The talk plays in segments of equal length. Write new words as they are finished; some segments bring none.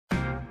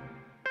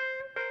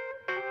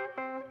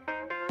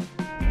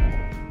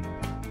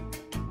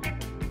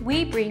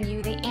we bring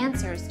you the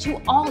answers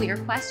to all your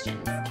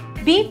questions.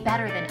 Be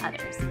better than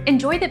others.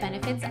 Enjoy the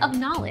benefits of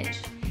knowledge.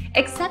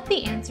 Accept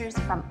the answers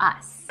from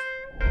us.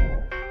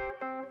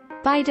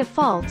 By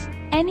default,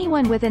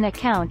 anyone with an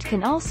account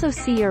can also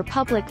see your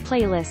public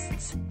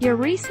playlists, your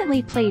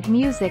recently played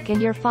music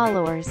and your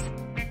followers.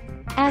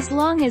 As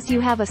long as you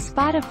have a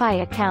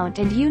Spotify account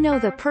and you know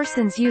the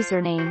person's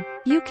username,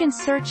 you can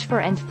search for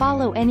and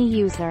follow any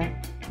user.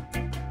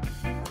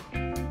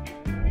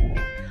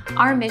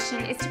 Our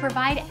mission is to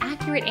provide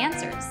accurate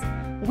answers.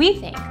 We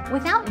think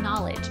without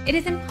knowledge, it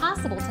is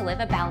impossible to live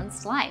a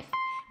balanced life.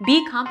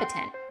 Be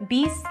competent,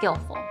 be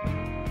skillful.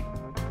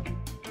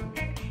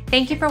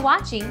 Thank you for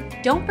watching.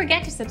 Don't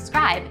forget to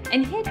subscribe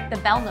and hit the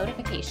bell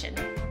notification.